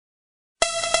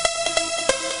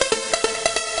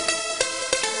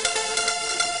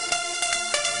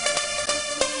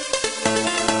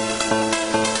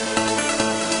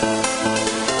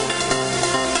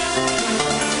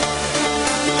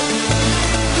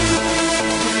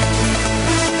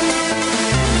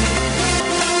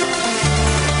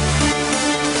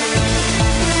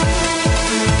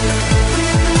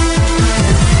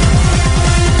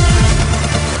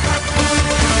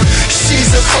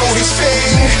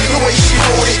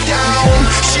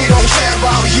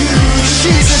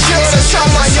She's a girl that's on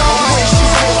my arm. When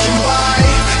she's walking by,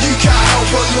 you can't help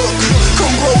but look.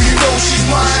 Come bro, you know she's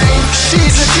mine.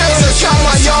 She's a girl that's on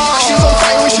my arm. She's on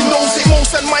fire when she knows it.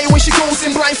 Most admire when she goes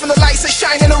in. Blind from the lights that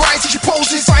shine in her eyes as she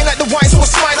poses. Fine like the wine, so I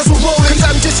smile as we're rolling. Cause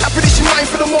I'm just happy that she's mine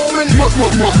for the moment.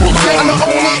 I'm not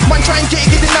own it. Man try and get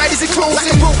denied as it closes.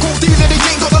 Like a broke gold dealer, they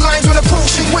ain't got the lines when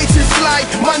approaching. Way too fly.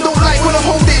 Man don't like when I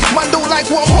hold it. Man don't like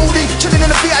what I'm holding. Chilling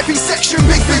in the VIP section.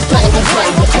 Big bottle of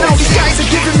wine. Now these guys are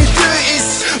giving me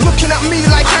dirties. Looking at me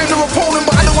like I'm their opponent,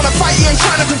 but I don't wanna fight it and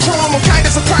trying to control them. I'm kinda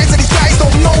surprised that these guys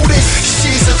don't know this.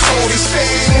 She's the coldest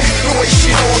thing, the way she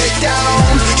hold it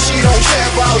down. She don't care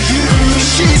about you.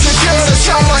 She's a girl that's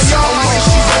on my arm. When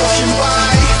she's walking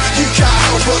by, you can't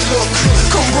help but look.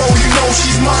 Come bro, you know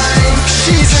she's mine.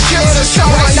 She's a girl that's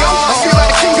on my arm. I feel like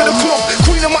the king of the club,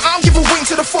 queen of my arm, give a wink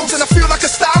to the folks. And I feel like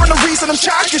a star and the reason I'm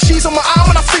charged, cause she's on my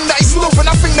arm. And I think that it's love, and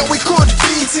I think that we could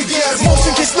be together. Most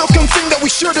think it's look and think that we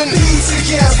shouldn't be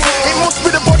together. It must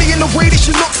be the body and the way that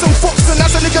she looks and fucks. And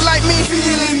as a nigga like me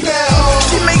feeling better,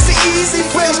 she makes it easy.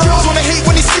 When girls wanna hate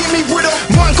when they see me with her.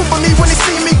 Man come believe when they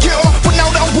see me get her. But now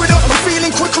that I'm with her, I'm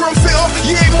feeling quicker and fitter.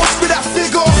 Yeah, it must be that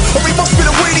figure, or it must be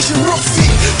the way that she rocks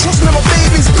it. Trust me, my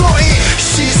baby's got it.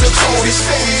 She's the coldest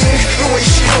thing, the way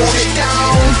she hold it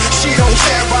down. She don't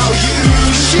care about you.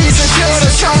 She's a girl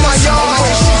that's on my arm.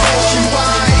 When she's walking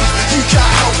by, you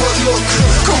can't help but look.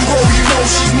 Come bro, you know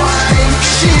she's mine.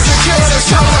 She's a girl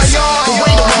that's on my arm. The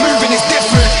way that we're moving is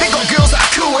different. They got girls that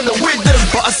are cool and they're with them,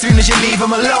 but as soon as you leave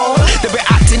them alone, they'll be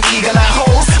acting eager like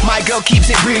hoes. My girl keeps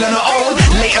it real on her own.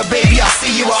 Later baby, I'll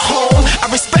see you at home. I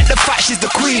respect the fact she's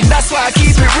the queen, that's why I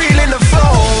keep it real in the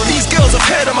phone. These girls have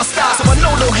heard of my style, so I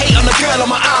know they'll hate on the girl on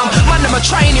my arm. Man, I'm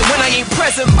trying it when I ain't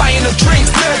present, buying them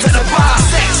drinks, nerves at the bar,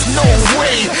 sex, no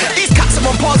way. These cats are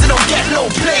on pause, they don't get no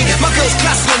play. My girl's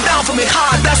classing them down for me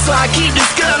hard, that's why I keep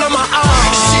this girl on my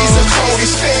arm. She's the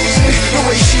coldest thing, the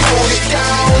way she hold it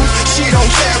down. She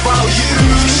don't care about you.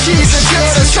 She's a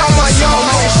girl that's on my arm.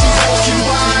 When she's walking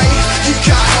by, you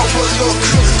can't help but look.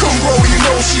 Come bro, you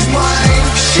know she's mine.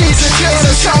 She's a girl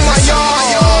that's on my